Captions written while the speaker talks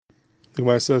The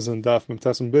Gemara says in Daf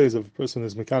Memtasim Beis, if a person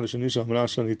is Mekadosh and Isha,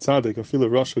 שאני צדיק, אפילו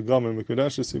ראש הגמר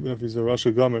מקודש, even if he's a Rosh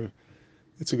Gomer,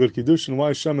 it's a good Kidushin.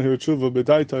 Why Shema here Tshuva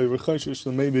b'daitai v'chayshish?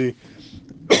 So maybe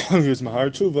he's Mahar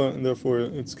Tshuva, and therefore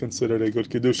it's considered a good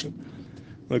Kidushin.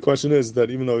 The question is that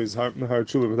even though he's Mahar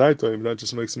Tshuva b'daitai, that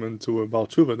just makes him into a Baal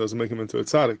Tshuva, doesn't make him into a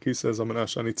Tzadik. He says, I'm an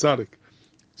Ashani Tzadik.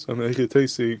 So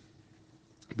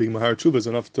being Mahar Tshuva is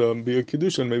enough to be a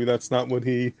Kidushin. Maybe that's not what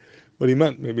he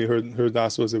meant. Maybe her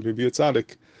das was it would be a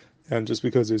Tzadik. And just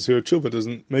because he's here Tshuva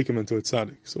doesn't make him into a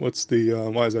Tzadik. So what's the,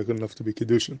 why is that good enough to be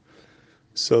Kidushin?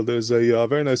 So there's a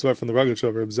very nice word from the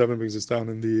Ragachov. Zevin brings this down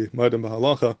in the Ma'adim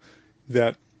B'Halacha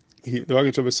that the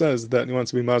Ragachov says that he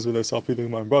wants to be mazveh this al pi the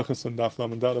Gemara in Brachos and Daf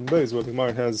Lam and Datam Beis, where the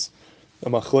Gemara has a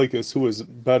machlekes who is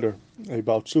better, a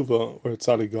Baal Tshuva or a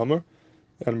Tzadik Gomer,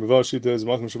 and Ravashi is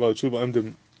Makom Shabbat Tshuva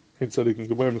Emdim Ein Tzadik and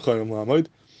Geber Mechayim Lamed,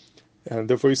 and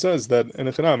therefore he says that in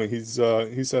a Chanami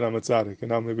he said I'm a Tzadik,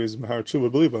 and now maybe he's Mahar Tshuva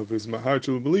B'Libai. If he's Mahar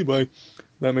Tshuva B'Libai,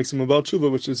 that makes him a Baal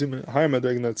Tshuva, which is even higher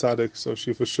than that Tzadik, so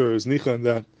she for sure is Nicha in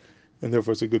that, and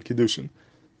therefore it's a good Kiddushin. And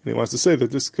he wants to say that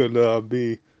this could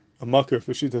be a makar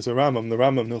for Shitas Rambam. The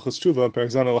Rambam Nilchas Tshuva,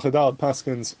 Perzana Lachadal,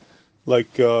 Paskins,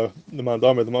 like the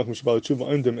Mandamer, the Makom Shabbat Tshuva,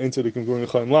 Indim, Ein Tzadik and Gurin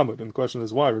Chaim Lamed. And the question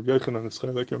is why? Rabbi Yochanan is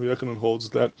Chaylik, Rabbi Yochanan holds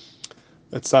that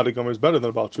Tzadik Gomer is better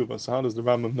than Baal Tshuva. So how does the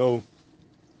Rambam know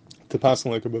to pass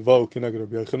like a Bevo, Kineged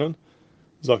Rabbi Yochanan?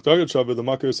 Zok Target Shabbat, the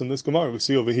makar is in this Gemara. We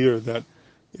see over here that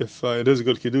if it is a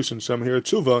good Kiddushin, Shem here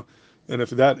Tshuva, and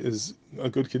if that is a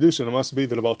good Kiddushin, it must be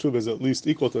that a Baal Tshuva is at least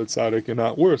equal to a Tzadik and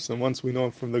not worse. And once we know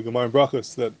from the Gemara in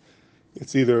Brachos that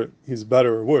it's either he's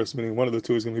better or worse, meaning one of the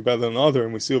two is going to be better than the other,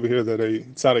 and we see over here that a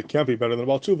Tzadik can't be better than a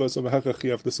Baal Tshuva, so Behechach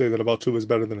you have to say that a Baal Tshuva is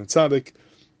better than a Tzadik.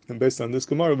 And based on this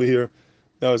Gemara over here,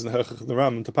 that was the Hechach the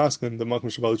Rambam to Paskin, the Makom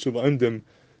Shabbat Tshuva Indim,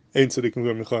 Ein Tzadik and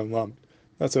Gurim Mechayim Lamed.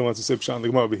 That's what I want to say Pshat in the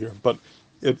Gemara over here. But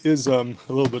it is a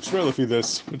little bit shver lefi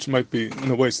this, which might be in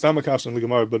a way stamakash in the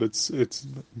Gemara, but it's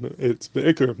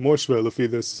beikar more shver lefi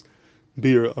this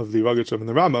beer of the Ragachov and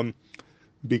the Rambam,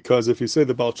 because if you say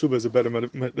the Baal Tshuva is a better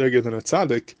medregah than a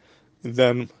tzaddik,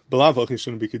 then belavach he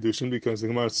shouldn't be Kiddushin, because the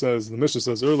Gemara says, the Mishnah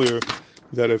says earlier,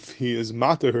 that if he is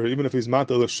mater her, even if he's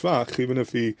mater l'shvach, even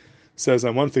if he says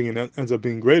on one thing and ends up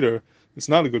being greater, it's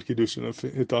not a good Kiddushin if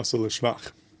it also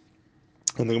l'shvach.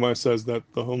 And the Gemara says that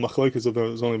the whole machlekes of it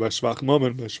is only by shvach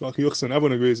moment, by shvach yuchsin.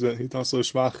 Everyone agrees that hitasel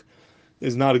shvach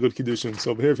is not a good Kiddushin.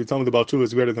 So over here, if you tell me the Baal Tshuva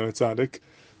is greater than a tzaddik,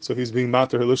 so he's being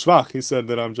mater l'shvach. He said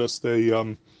that I'm just a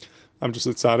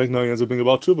tzaddik. Now he ends up being a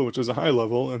Baal Tshuva, which is a high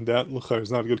level, and that l'char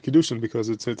is not a good Kiddushin because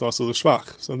it's hitasel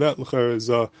l'shvach. So that l'char is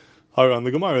higher on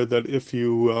the Gemara, that if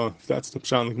that's the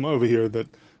pshat in the Gemara over here, that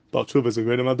Baal Tshuva is a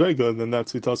greater madrega, then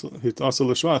that's hitasel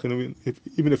l'shvach. And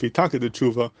even if he taka the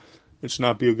Tshuva, it should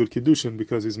not be a good Kiddushin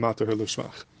because he's mater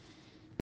l'shvach.